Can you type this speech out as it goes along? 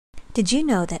Did you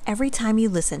know that every time you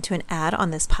listen to an ad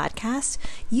on this podcast,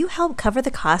 you help cover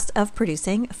the cost of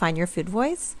producing Find Your Food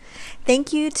Voice?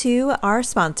 Thank you to our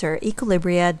sponsor,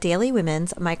 Equilibria Daily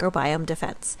Women's Microbiome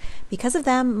Defense. Because of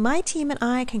them, my team and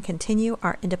I can continue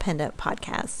our independent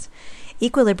podcast.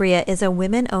 Equilibria is a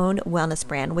women-owned wellness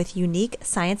brand with unique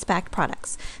science-backed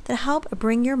products that help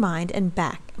bring your mind and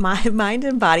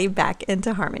body back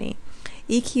into harmony.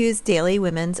 EQ's Daily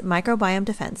Women's Microbiome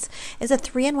Defense is a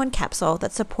 3-in-1 capsule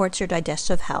that supports your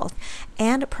digestive health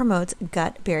and promotes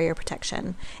gut barrier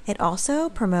protection. It also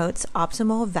promotes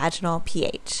optimal vaginal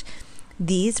pH.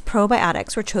 These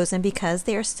probiotics were chosen because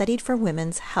they are studied for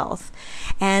women's health.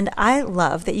 And I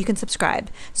love that you can subscribe.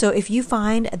 So if you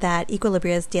find that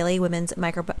Equilibria's Daily Women's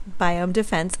Microbiome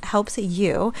Defense helps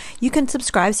you, you can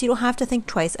subscribe so you don't have to think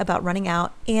twice about running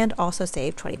out and also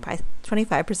save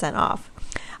 25% off.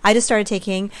 I just started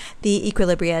taking the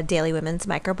Equilibria Daily Women's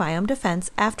Microbiome Defense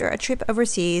after a trip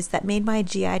overseas that made my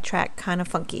GI tract kind of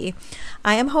funky.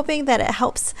 I am hoping that it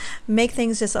helps make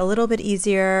things just a little bit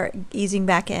easier, easing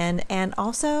back in. And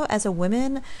also as a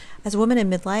woman in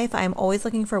midlife, I'm always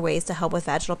looking for ways to help with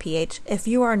vaginal pH. If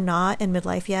you are not in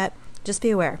midlife yet, just be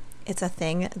aware. It's a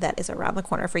thing that is around the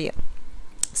corner for you.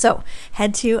 So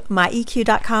head to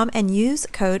myeq.com and use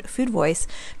code FOODVOICE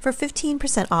for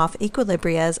 15% off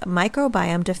Equilibria's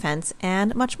Microbiome Defense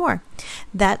and much more.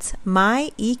 That's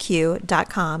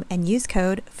myeq.com and use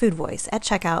code FOODVOICE at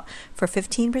checkout for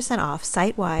 15% off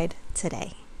site-wide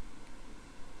today.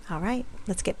 All right,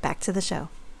 let's get back to the show.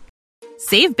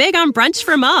 Save big on brunch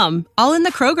for mom, all in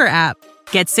the Kroger app.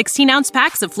 Get 16-ounce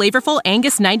packs of flavorful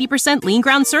Angus 90% lean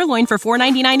ground sirloin for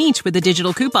 $4.99 each with a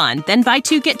digital coupon. Then buy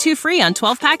 2, get 2 free on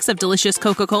 12 packs of delicious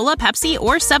Coca-Cola, Pepsi,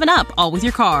 or 7-Up, all with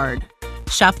your card.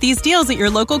 Shop these deals at your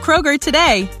local Kroger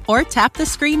today, or tap the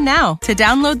screen now to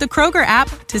download the Kroger app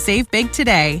to save big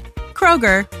today.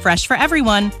 Kroger, fresh for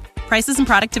everyone. Prices and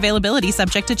product availability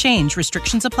subject to change.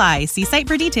 Restrictions apply. See site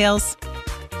for details.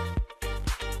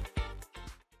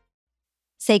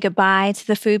 Say goodbye to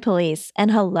the food police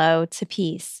and hello to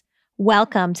peace.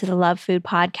 Welcome to the Love Food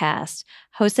Podcast,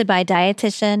 hosted by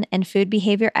dietitian and food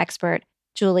behavior expert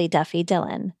Julie Duffy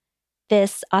Dillon.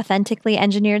 This authentically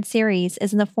engineered series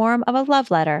is in the form of a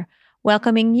love letter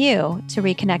welcoming you to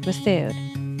reconnect with food.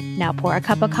 Now pour a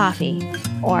cup of coffee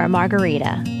or a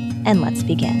margarita, and let's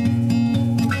begin.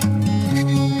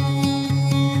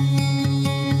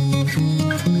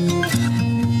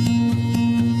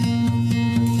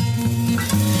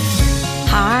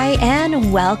 Hi,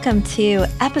 and welcome to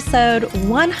episode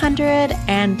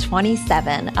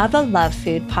 127 of the Love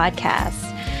Food Podcast.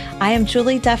 I am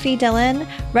Julie Duffy Dillon,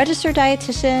 registered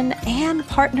dietitian and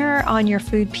partner on your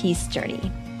food peace journey.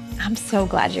 I'm so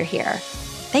glad you're here.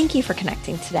 Thank you for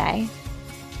connecting today.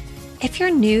 If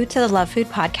you're new to the Love Food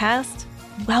Podcast,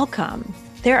 welcome.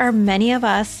 There are many of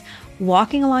us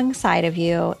walking alongside of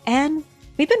you, and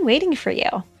we've been waiting for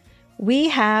you. We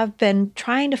have been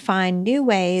trying to find new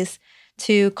ways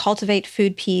to cultivate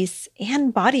food peace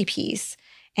and body peace.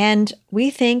 And we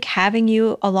think having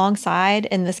you alongside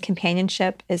in this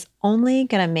companionship is only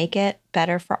going to make it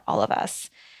better for all of us.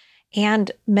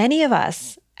 And many of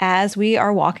us, as we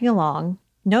are walking along,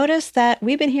 notice that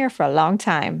we've been here for a long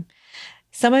time.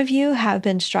 Some of you have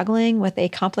been struggling with a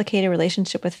complicated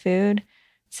relationship with food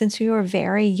since you were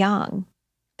very young.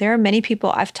 There are many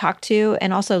people I've talked to,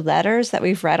 and also letters that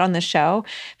we've read on the show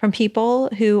from people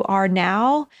who are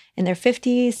now in their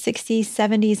 50s, 60s,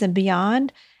 70s, and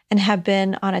beyond, and have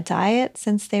been on a diet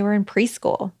since they were in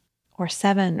preschool or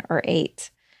 7 or 8.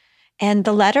 And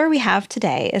the letter we have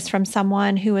today is from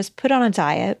someone who was put on a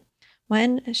diet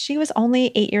when she was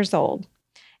only 8 years old.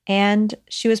 And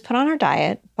she was put on her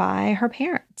diet by her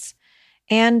parents.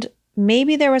 And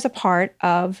maybe there was a part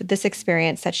of this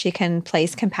experience that she can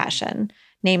place compassion,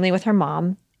 namely with her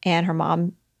mom, and her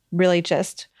mom really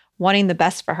just wanting the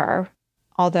best for her,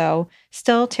 although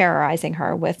still terrorizing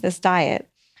her with this diet.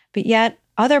 But yet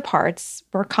other parts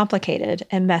were complicated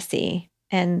and messy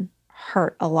and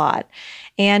hurt a lot.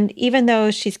 And even though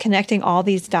she's connecting all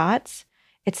these dots,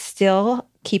 it's still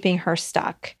keeping her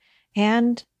stuck.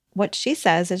 And what she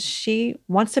says is she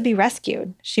wants to be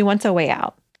rescued. She wants a way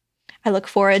out. I look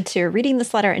forward to reading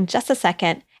this letter in just a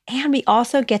second. And we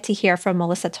also get to hear from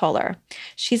Melissa Toller.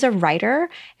 She's a writer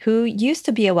who used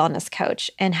to be a wellness coach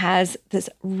and has this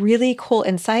really cool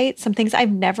insight, some things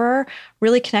I've never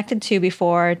really connected to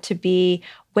before, to be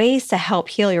ways to help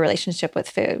heal your relationship with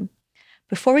food.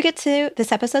 Before we get to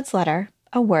this episode's letter,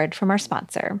 a word from our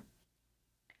sponsor.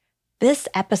 This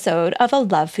episode of the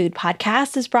Love Food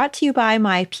Podcast is brought to you by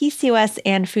my PCOS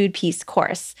and Food Peace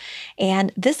course.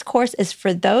 And this course is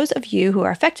for those of you who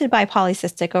are affected by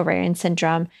polycystic ovarian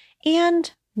syndrome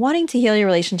and wanting to heal your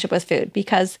relationship with food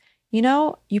because,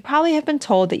 you probably have been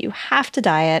told that you have to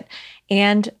diet,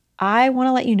 and I want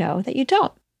to let you know that you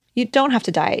don't. You don't have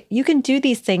to diet. You can do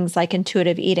these things like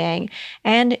intuitive eating,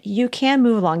 and you can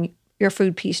move along your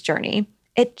food peace journey.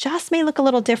 It just may look a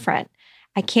little different.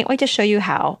 I can't wait to show you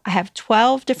how. I have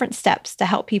 12 different steps to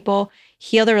help people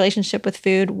heal their relationship with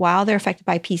food while they're affected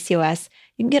by PCOS.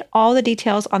 You can get all the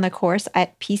details on the course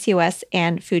at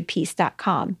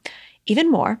PCOSandFoodPeace.com.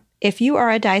 Even more, if you are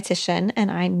a dietitian,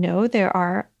 and I know there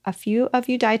are a few of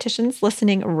you dietitians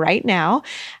listening right now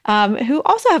who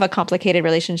also have a complicated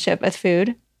relationship with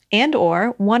food and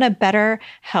or want to better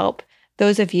help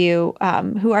those of you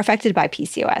who are affected by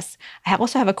PCOS. I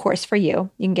also have a course for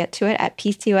you. You can get to it at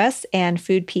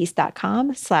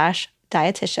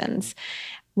PCOSandFoodPeace.com/dietitians.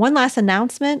 One last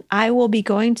announcement. I will be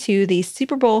going to the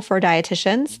Super Bowl for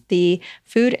Dietitians, the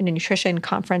Food and Nutrition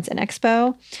Conference and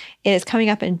Expo. It is coming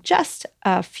up in just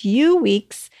a few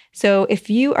weeks. So if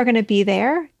you are going to be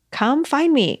there, come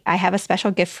find me. I have a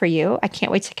special gift for you. I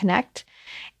can't wait to connect.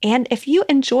 And if you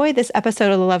enjoy this episode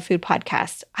of the Love Food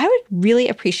Podcast, I would really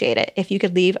appreciate it if you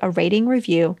could leave a rating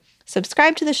review,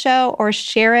 subscribe to the show, or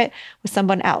share it with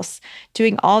someone else.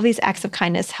 Doing all these acts of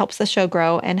kindness helps the show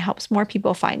grow and helps more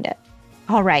people find it.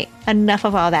 All right, enough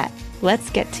of all that. Let's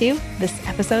get to this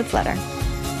episode's letter.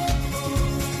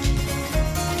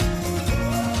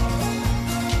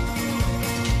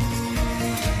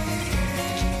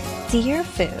 Dear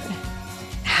Food,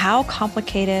 how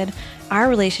complicated our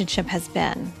relationship has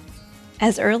been.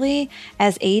 As early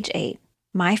as age 8,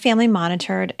 my family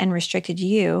monitored and restricted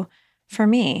you for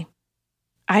me.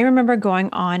 I remember going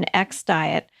on X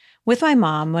diet with my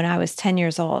mom when I was 10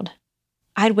 years old.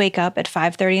 I'd wake up at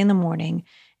 5:30 in the morning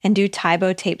and do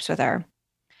Tybo tapes with her.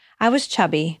 I was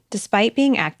chubby despite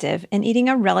being active and eating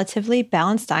a relatively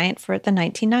balanced diet for the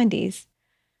 1990s.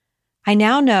 I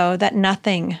now know that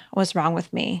nothing was wrong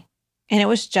with me, and it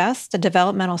was just a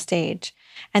developmental stage,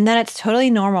 and that it's totally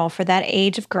normal for that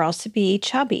age of girls to be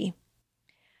chubby.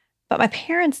 But my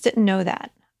parents didn't know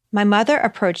that. My mother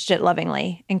approached it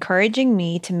lovingly, encouraging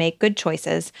me to make good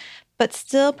choices, but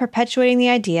still perpetuating the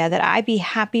idea that I'd be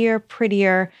happier,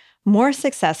 prettier, more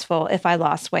successful if I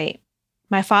lost weight.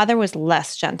 My father was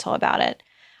less gentle about it.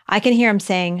 I can hear him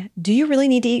saying, "Do you really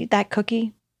need to eat that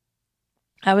cookie?"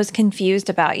 I was confused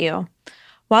about you.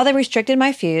 While they restricted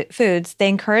my foods, they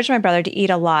encouraged my brother to eat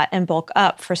a lot and bulk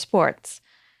up for sports.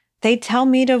 They'd tell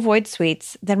me to avoid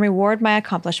sweets, then reward my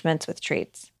accomplishments with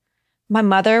treats. My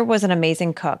mother was an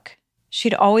amazing cook.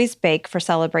 She'd always bake for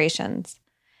celebrations.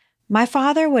 My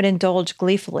father would indulge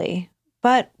gleefully,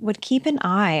 but would keep an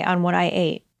eye on what I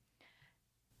ate.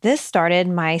 This started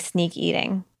my sneak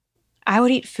eating. I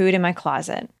would eat food in my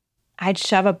closet. I'd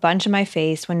shove a bunch in my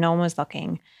face when no one was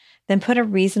looking, then put a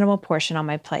reasonable portion on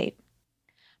my plate.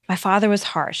 My father was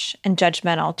harsh and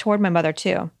judgmental toward my mother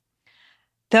too.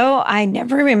 Though I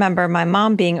never remember my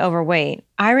mom being overweight,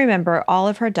 I remember all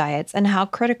of her diets and how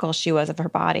critical she was of her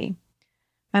body.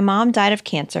 My mom died of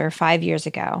cancer 5 years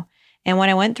ago, and when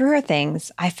I went through her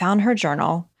things, I found her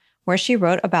journal where she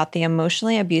wrote about the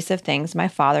emotionally abusive things my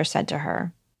father said to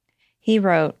her. He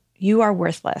wrote, "You are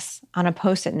worthless," on a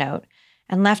Post-it note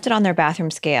and left it on their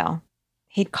bathroom scale.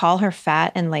 He'd call her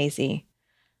fat and lazy.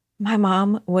 My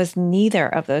mom was neither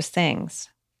of those things.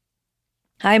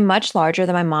 I'm much larger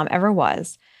than my mom ever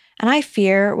was, and I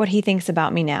fear what he thinks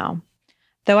about me now.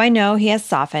 Though I know he has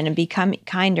softened and become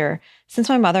kinder since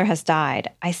my mother has died,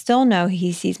 I still know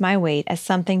he sees my weight as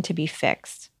something to be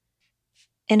fixed.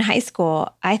 In high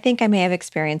school, I think I may have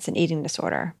experienced an eating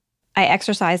disorder. I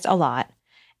exercised a lot,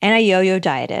 and I yo-yo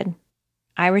dieted.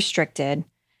 I restricted,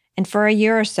 and for a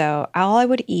year or so, all I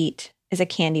would eat is a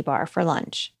candy bar for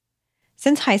lunch.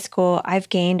 Since high school, I've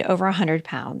gained over 100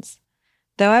 pounds.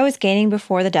 Though I was gaining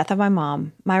before the death of my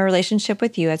mom, my relationship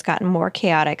with you has gotten more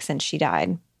chaotic since she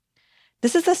died.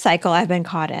 This is the cycle I've been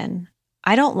caught in.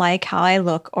 I don't like how I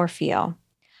look or feel.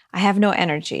 I have no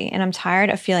energy, and I'm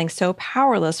tired of feeling so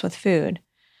powerless with food.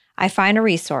 I find a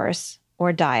resource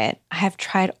or diet. I have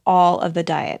tried all of the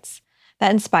diets.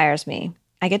 That inspires me.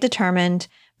 I get determined,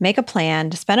 make a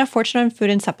plan, to spend a fortune on food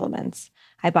and supplements.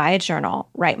 I buy a journal,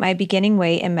 write my beginning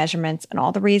weight and measurements and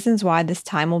all the reasons why this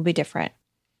time will be different.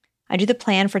 I do the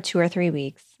plan for 2 or 3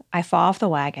 weeks. I fall off the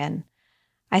wagon.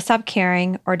 I stop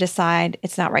caring or decide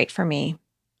it's not right for me.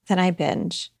 Then I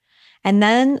binge. And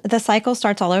then the cycle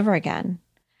starts all over again.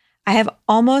 I have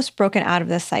almost broken out of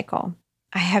this cycle.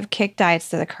 I have kicked diets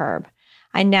to the curb.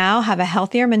 I now have a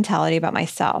healthier mentality about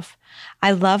myself.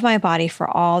 I love my body for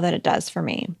all that it does for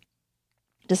me.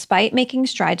 Despite making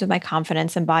strides with my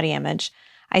confidence and body image,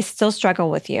 I still struggle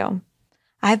with you.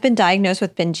 I have been diagnosed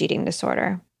with binge eating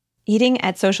disorder. Eating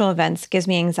at social events gives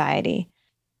me anxiety.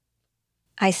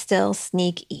 I still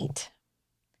sneak eat.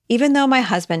 Even though my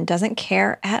husband doesn't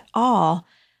care at all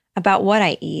about what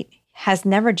I eat, has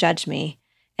never judged me,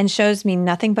 and shows me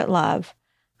nothing but love,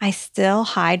 I still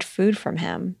hide food from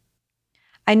him.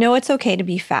 I know it's okay to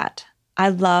be fat. I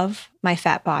love my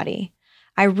fat body.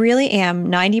 I really am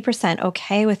 90%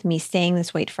 okay with me staying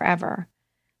this weight forever.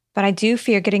 But I do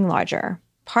fear getting larger,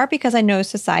 part because I know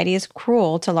society is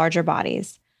cruel to larger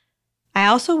bodies. I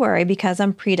also worry because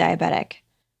I'm pre-diabetic.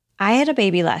 I had a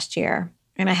baby last year,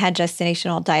 and I had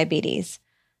gestational diabetes.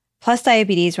 Plus,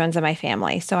 diabetes runs in my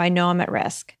family, so I know I'm at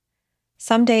risk.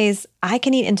 Some days I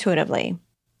can eat intuitively.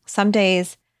 Some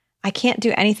days I can't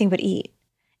do anything but eat.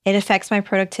 It affects my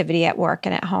productivity at work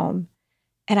and at home.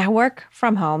 And I work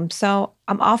from home, so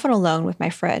I'm often alone with my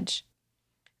fridge.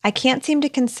 I can't seem to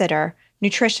consider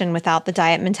nutrition without the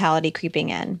diet mentality creeping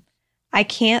in. I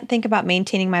can't think about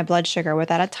maintaining my blood sugar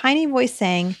without a tiny voice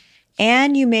saying,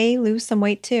 "And you may lose some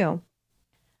weight too."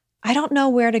 I don't know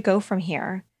where to go from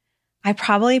here. I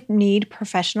probably need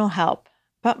professional help,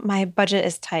 but my budget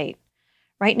is tight.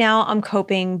 Right now, I'm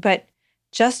coping, but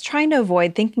just trying to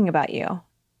avoid thinking about you.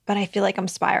 But I feel like I'm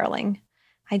spiraling.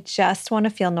 I just want to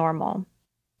feel normal.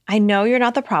 I know you're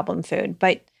not the problem food,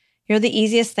 but you're the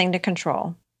easiest thing to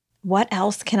control. What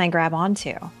else can I grab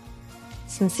onto?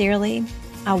 Sincerely,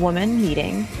 a woman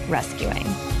needing rescuing.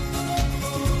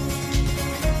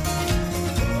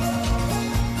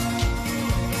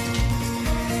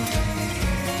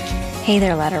 Hey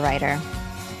there, letter writer.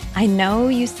 I know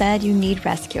you said you need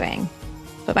rescuing,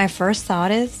 but my first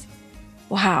thought is,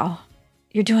 wow,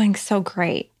 you're doing so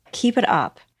great. Keep it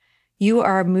up. You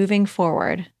are moving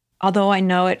forward. Although I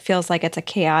know it feels like it's a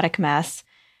chaotic mess,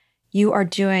 you are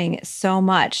doing so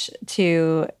much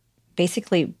to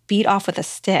basically beat off with a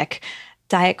stick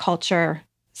diet culture,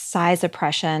 size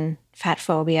oppression, fat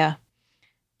phobia.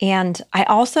 And I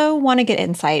also want to get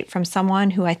insight from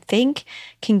someone who I think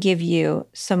can give you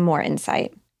some more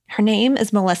insight. Her name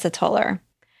is Melissa Toller.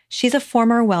 She's a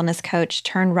former wellness coach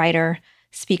turned writer,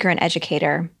 speaker, and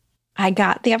educator. I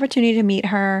got the opportunity to meet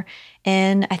her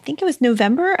in, I think it was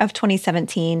November of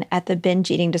 2017 at the Binge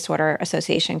Eating Disorder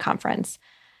Association conference.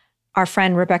 Our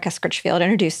friend Rebecca Scritchfield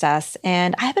introduced us,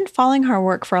 and I've been following her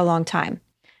work for a long time.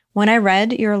 When I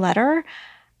read your letter,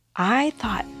 I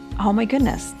thought, oh my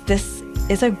goodness, this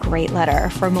is a great letter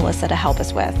for Melissa to help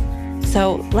us with.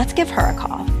 So let's give her a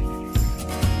call.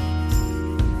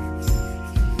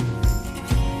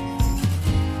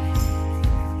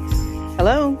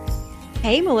 Hello.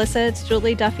 Hey, Melissa, it's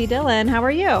Julie Duffy Dillon. How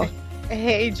are you?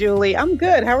 Hey, Julie. I'm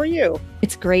good. How are you?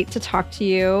 It's great to talk to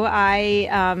you. I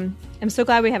am so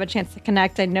glad we have a chance to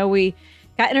connect. I know we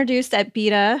got introduced at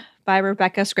BETA by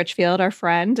Rebecca Scritchfield, our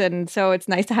friend. And so it's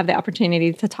nice to have the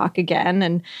opportunity to talk again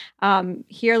and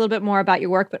hear a little bit more about your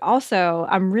work. But also,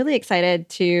 I'm really excited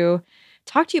to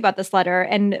talk to you about this letter.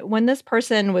 And when this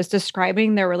person was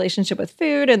describing their relationship with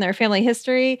food and their family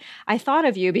history, I thought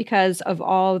of you because of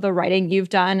all the writing you've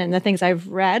done and the things I've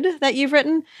read that you've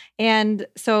written. And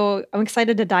so I'm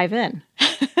excited to dive in.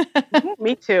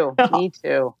 Me too. Me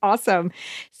too. Awesome.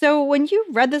 So when you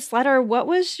read this letter, what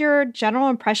was your general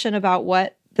impression about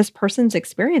what this person's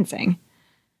experiencing?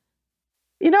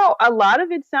 You know, a lot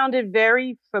of it sounded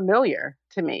very familiar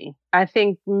to me. I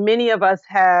think many of us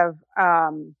have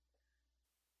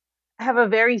a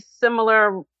very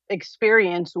similar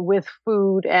experience with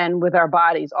food and with our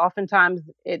bodies. Oftentimes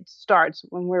it starts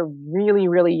when we're really,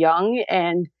 really young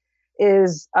and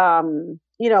is, the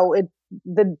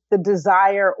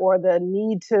desire or the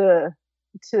need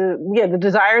the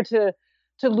desire to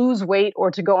lose weight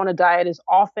or to go on a diet is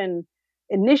often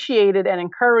initiated and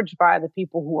encouraged by the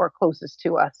people who are closest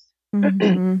to us,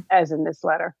 as in this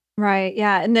letter. Right.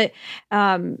 Yeah. And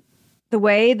the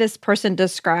way this person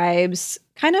describes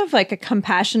kind of like a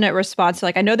compassionate response,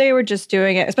 like I know they were just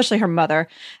doing it, especially her mother.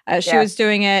 She was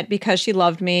doing it because she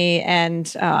loved me.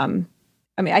 And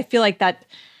I feel like that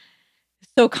is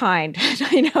so kind.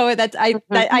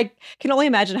 I can only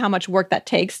imagine how much work that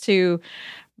takes to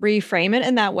reframe it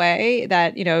in that way,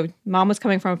 that, mom was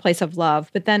coming from a place of love,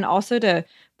 but then also to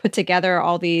put together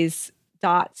all these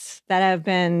dots that have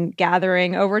been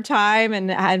gathering over time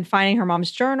and finding her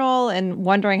mom's journal and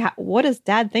wondering, what does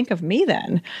dad think of me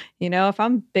then? If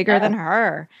I'm bigger than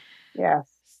her. Yes.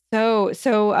 So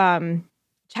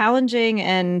challenging.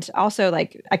 And also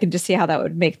like, I could just see how that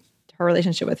would make her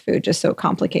relationship with food just so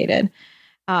complicated.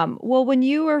 Well, when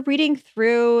you were reading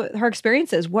through her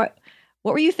experiences, what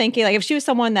were you thinking? Like if she was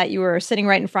someone that you were sitting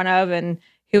right in front of and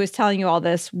who was telling you all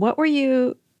this, what were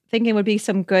you thinking would be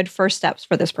some good first steps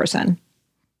for this person?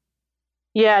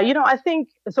 Yeah, I think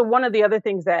so. One of the other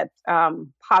things that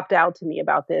popped out to me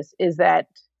about this is that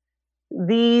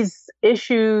these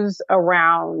issues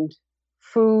around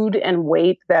food and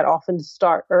weight that often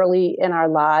start early in our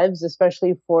lives,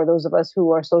 especially for those of us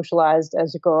who are socialized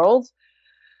as girls,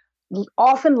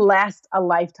 often last a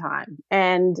lifetime.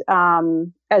 And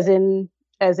as in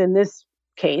this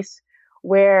case,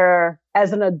 where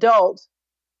as an adult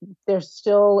they're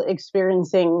still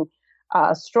experiencing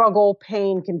struggle,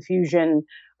 pain, confusion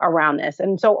around this.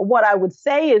 And so, what I would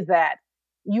say is that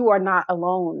you are not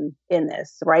alone in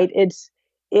this, right? It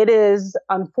is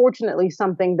unfortunately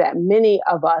something that many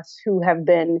of us who have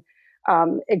been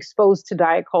exposed to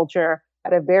diet culture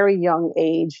at a very young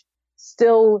age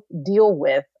still deal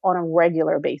with on a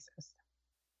regular basis.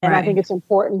 And I think Right. it's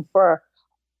important for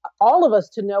all of us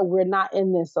to know we're not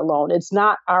in this alone. It's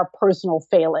not our personal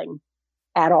failing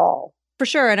at all. For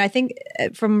sure. And I think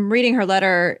from reading her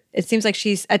letter, it seems like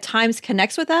she's at times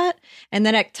connects with that and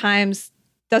then at times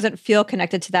doesn't feel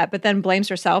connected to that, but then blames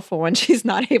herself for when she's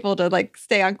not able to like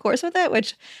stay on course with it,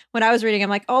 which when I was reading, I'm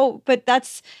like, oh, but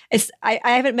I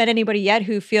haven't met anybody yet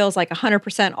who feels like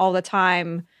 100% all the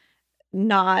time,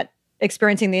 not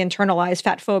experiencing the internalized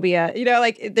fat phobia.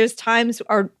 Like there's times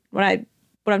or what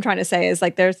I'm trying to say is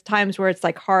like there's times where it's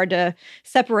like hard to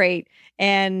separate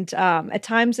and at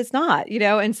times it's not,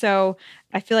 and so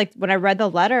I feel like when I read the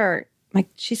letter, like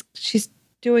she's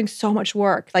doing so much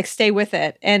work, like stay with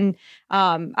it. And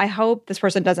I hope this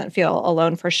person doesn't feel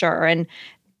alone for sure. And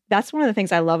that's one of the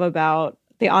things I love about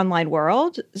the online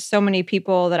world. So many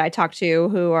people that I talk to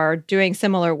who are doing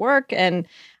similar work and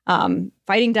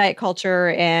fighting diet culture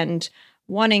and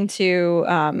wanting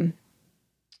to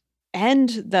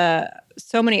end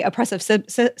so many oppressive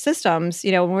systems.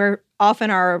 When we're off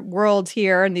in our worlds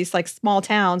here in these like small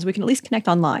towns, we can at least connect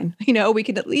online. We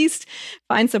can at least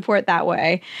find support that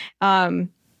way.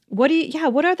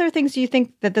 What other things do you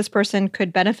think that this person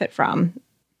could benefit from?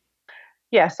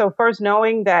 Yeah. So first,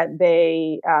 knowing that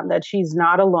that she's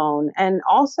not alone, and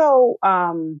also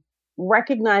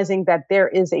recognizing that there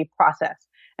is a process.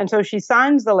 And so she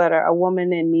signs the letter, "A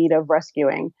woman in need of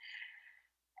rescuing,"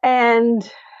 and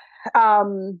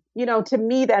to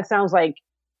me that sounds like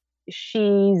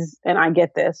she's, and I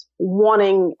get this,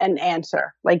 wanting an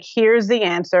answer. Like, here's the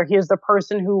answer. Here's the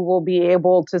person who will be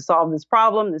able to solve this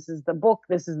problem. This is the book.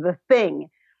 This is the thing.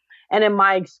 And in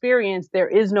my experience, there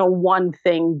is no one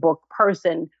thing, book,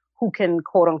 person who can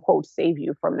quote unquote save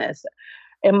you from this.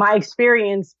 In my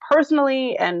experience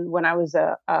personally, and when I was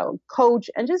a coach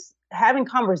and just having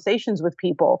conversations with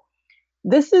people,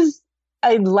 this is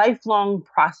a lifelong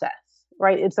process,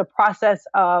 right? It's a process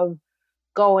of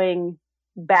going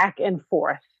back and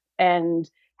forth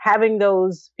and having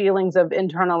those feelings of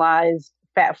internalized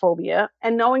fat phobia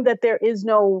and knowing that there is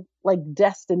no like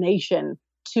destination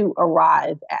to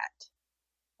arrive at.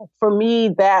 For me,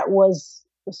 that was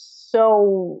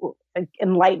so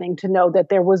enlightening to know that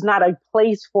there was not a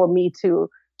place for me to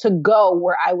go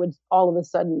where I would all of a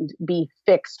sudden be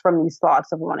fixed from these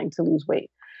thoughts of wanting to lose weight.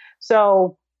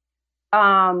 So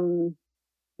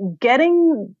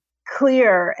getting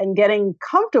clear and getting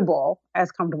comfortable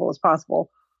as possible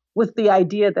with the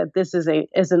idea that this is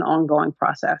an ongoing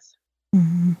process.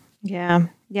 Mm-hmm. Yeah.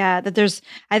 That there's,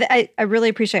 I really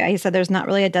appreciate how you said there's not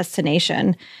really a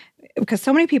destination, because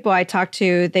so many people I talk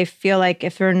to, they feel like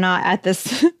if they're not at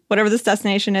this, whatever this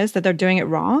destination is, that they're doing it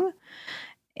wrong.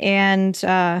 And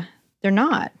they're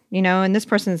not, and this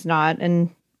person's not, and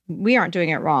we aren't doing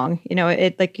it wrong.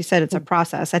 It, like you said, it's a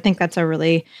process. I think that's a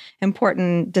really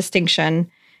important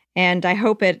distinction. And I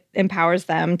hope it empowers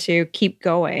them to keep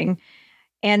going.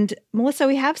 And Melissa,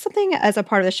 we have something as a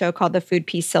part of the show called the Food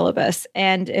Peace Syllabus.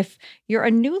 And if you're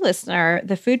a new listener,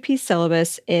 the Food Peace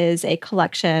Syllabus is a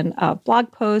collection of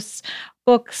blog posts,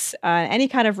 books, any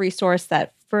kind of resource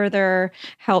that further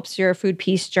helps your food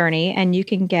peace journey. And you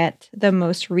can get the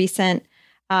most recent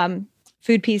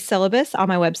Food Peace Syllabus on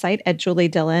my website at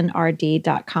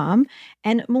juliedillonrd.com.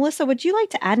 And Melissa, would you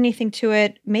like to add anything to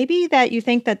it? Maybe that you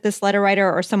think that this letter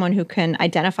writer or someone who can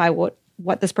identify what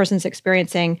this person's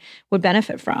experiencing would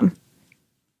benefit from?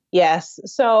 Yes.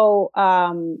 So,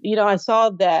 I saw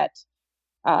that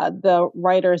the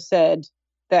writer said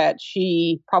that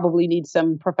she probably needs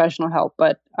some professional help,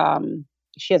 but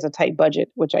she has a tight budget,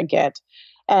 which I get.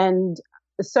 And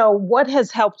so what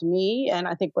has helped me, and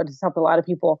I think what has helped a lot of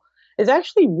people, is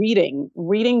actually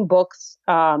reading books,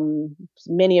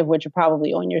 many of which are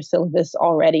probably on your syllabus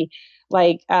already,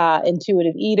 like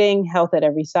Intuitive Eating, Health at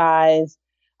Every Size,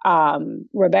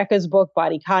 Rebecca's book,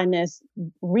 Body Kindness.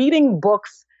 Reading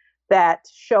books that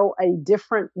show a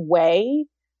different way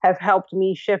have helped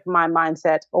me shift my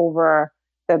mindset over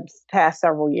the past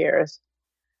several years.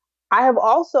 I have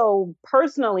also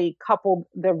personally coupled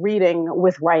the reading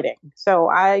with writing. So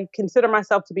I consider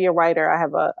myself to be a writer. I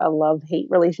have a love-hate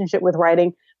relationship with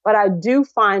writing, but I do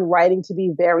find writing to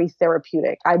be very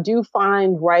therapeutic. I do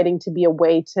find writing to be a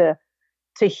way to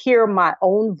hear my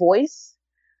own voice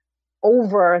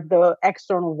over the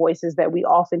external voices that we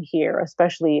often hear,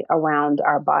 especially around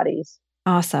our bodies.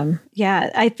 Awesome.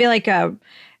 Yeah. I feel like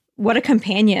what a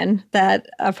companion that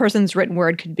a person's written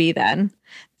word could be then,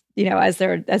 as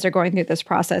they're going through this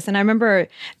process. And I remember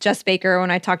Jess Baker,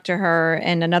 when I talked to her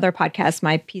in another podcast,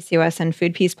 my PCOS and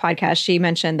Food Peace podcast, she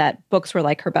mentioned that books were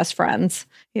like her best friends.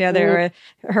 They were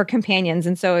her companions.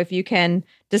 And so if you can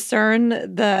discern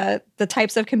the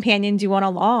types of companions you want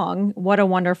along, what a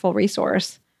wonderful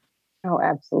resource. Oh,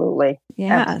 absolutely.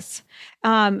 Yes.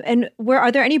 And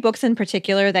are there any books in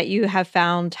particular that you have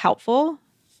found helpful?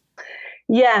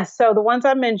 Yeah, so the ones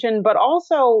I mentioned, but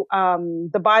also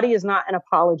The Body is Not an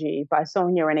Apology by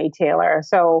Sonia Renee Taylor.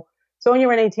 So Sonia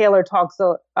Renee Taylor talks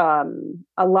a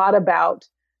lot about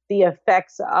the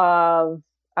effects of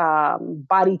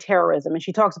body terrorism. And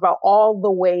she talks about all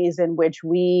the ways in which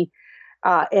we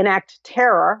enact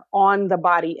terror on the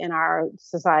body in our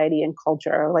society and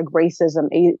culture, like racism,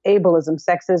 ableism,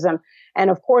 sexism. And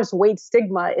of course, weight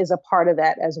stigma is a part of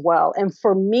that as well. And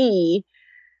for me,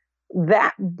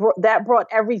 that brought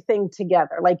everything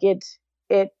together. Like it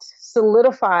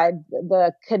solidified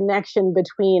the connection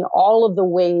between all of the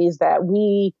ways that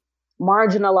we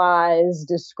marginalize,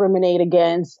 discriminate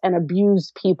against, and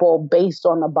abuse people based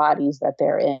on the bodies that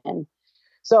they're in.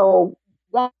 So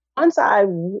once I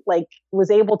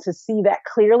was able to see that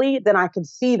clearly, then I could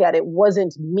see that it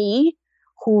wasn't me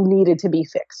who needed to be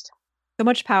fixed. So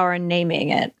much power in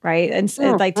naming it, right? And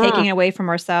taking it away from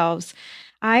ourselves.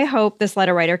 I hope this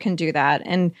letter writer can do that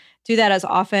and do that as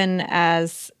often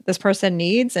as this person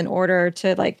needs in order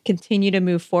to continue to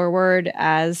move forward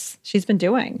as she's been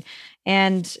doing.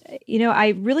 And,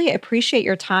 I really appreciate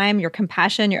your time, your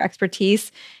compassion, your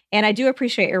expertise. And I do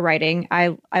appreciate your writing.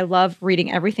 I love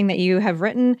reading everything that you have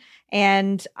written.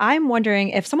 And I'm wondering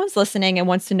if someone's listening and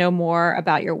wants to know more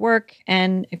about your work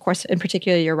and, of course, in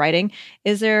particular, your writing,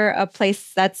 is there a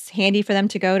place that's handy for them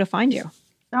to go to find you?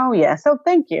 Oh, yeah. So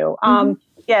thank you.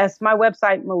 Yes, my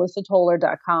website,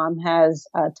 melissatoller.com, has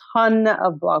a ton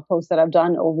of blog posts that I've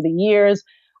done over the years.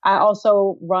 I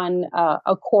also run a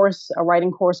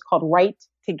writing course called Write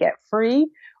to Get Free,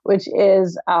 which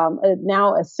is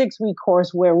now a 6-week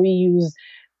course where we use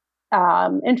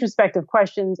introspective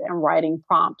questions and writing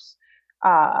prompts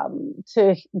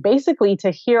to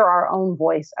hear our own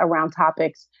voice around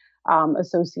topics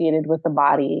associated with the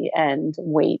body and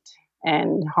weight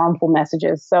and harmful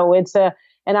messages. So it's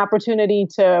an opportunity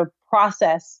to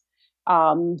process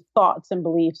thoughts and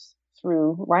beliefs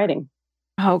through writing.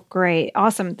 Oh, great.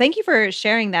 Awesome. Thank you for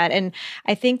sharing that. And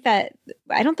I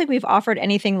don't think we've offered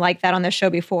anything like that on the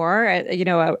show before,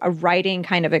 a writing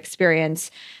kind of experience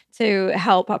to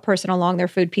help a person along their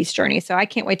food peace journey. So I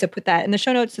can't wait to put that in the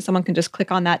show notes so someone can just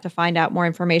click on that to find out more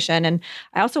information. And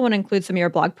I also want to include some of your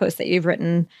blog posts that you've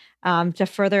written to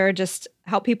further just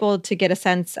help people to get a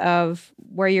sense of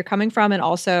where you're coming from and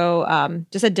also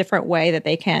just a different way that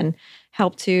they can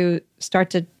help to start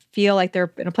to feel like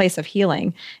they're in a place of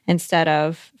healing instead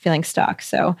of feeling stuck.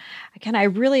 So again, I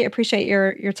really appreciate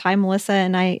your time, Melissa,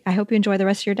 and I hope you enjoy the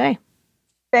rest of your day.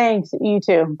 Thanks. You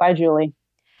too. Bye, Julie.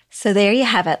 So there you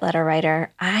have it, letter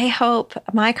writer. I hope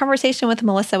my conversation with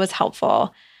Melissa was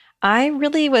helpful. I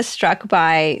really was struck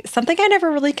by something I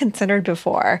never really considered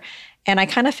before. And I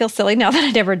kind of feel silly now that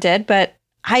I never did, but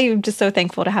I am just so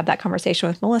thankful to have that conversation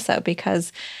with Melissa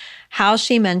because how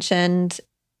she mentioned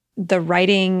the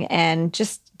writing and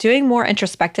just doing more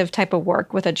introspective type of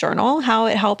work with a journal, how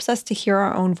it helps us to hear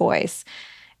our own voice.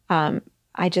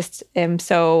 I just am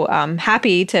so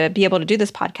happy to be able to do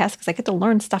this podcast because I get to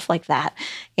learn stuff like that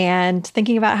and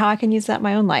thinking about how I can use that in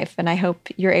my own life. And I hope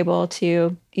you're able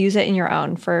to use it in your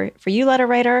own for you, letter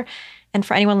writer, and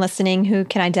for anyone listening who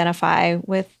can identify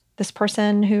with this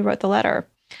person who wrote the letter.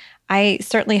 I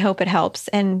certainly hope it helps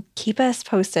and keep us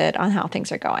posted on how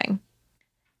things are going.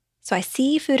 So I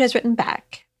see Food has written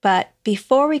back, but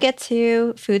before we get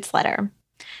to Food's letter,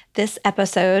 this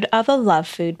episode of the Love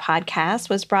Food podcast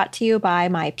was brought to you by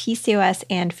my PCOS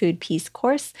and Food Peace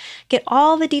course. Get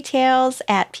all the details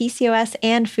at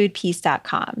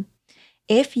PCOSandFoodPeace.com.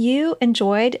 If you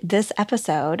enjoyed this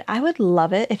episode, I would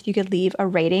love it if you could leave a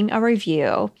rating, a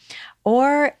review,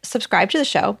 or subscribe to the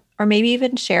show, or maybe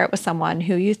even share it with someone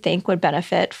who you think would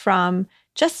benefit from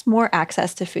just more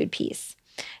access to food peace.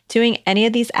 Doing any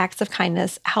of these acts of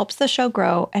kindness helps the show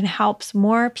grow and helps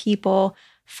more people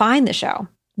find the show,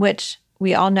 which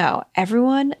we all know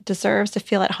everyone deserves to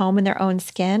feel at home in their own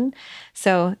skin.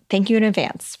 So thank you in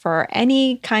advance for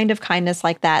any kind of kindness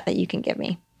like that you can give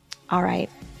me. All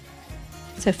right.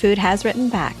 So Food has written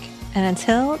back. And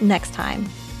until next time,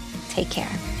 take care.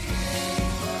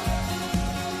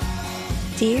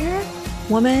 Dear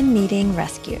woman needing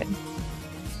rescued,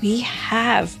 we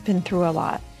have been through a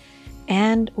lot,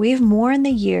 and we've mourned the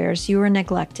years you were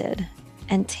neglected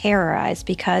and terrorized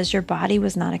because your body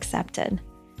was not accepted.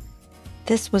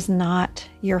 This was not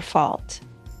your fault.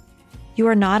 You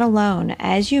are not alone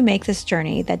as you make this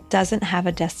journey that doesn't have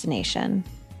a destination.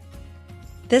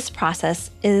 This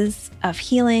process is of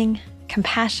healing,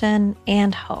 compassion,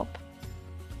 and hope.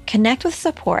 Connect with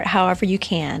support however you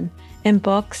can, in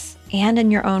books and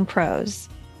in your own prose.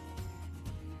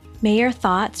 May your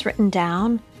thoughts written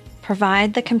down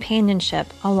provide the companionship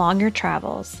along your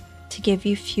travels to give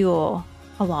you fuel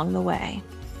along the way.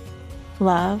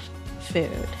 Love,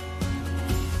 Food.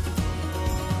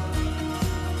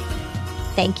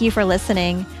 Thank you for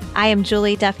listening. I am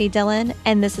Julie Duffy Dillon,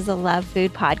 and this is a Love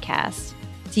Food podcast.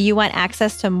 Do you want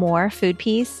access to more Food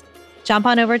Peace? Jump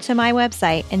on over to my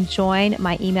website and join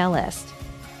my email list.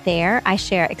 There, I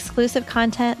share exclusive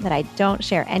content that I don't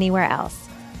share anywhere else.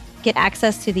 Get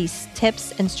access to these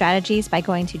tips and strategies by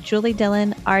going to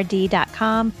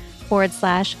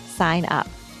juliedillonrd.com/sign up.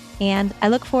 And I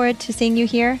look forward to seeing you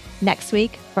here next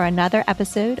week for another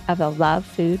episode of the Love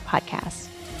Food podcast.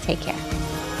 Take care.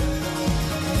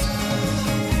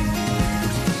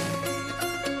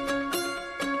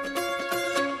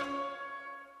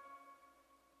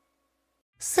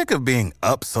 Sick of being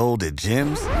upsold at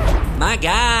gyms? My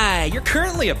guy, you're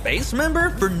currently a base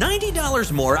member? For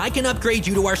 $90 more, I can upgrade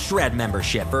you to our Shred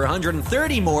membership. For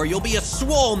 $130 more, you'll be a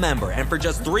Swole member. And for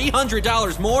just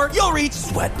 $300 more, you'll reach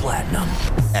Sweat Platinum.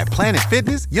 At Planet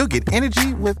Fitness, you'll get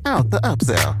energy without the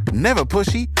upsell. Never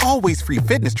pushy, always free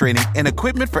fitness training and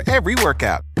equipment for every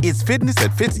workout. It's fitness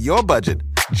that fits your budget.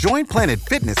 Join Planet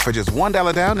Fitness for just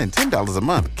 $1 down and $10 a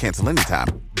month. Cancel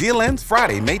anytime. Deal ends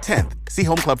Friday, May 10th. See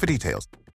Home Club for details.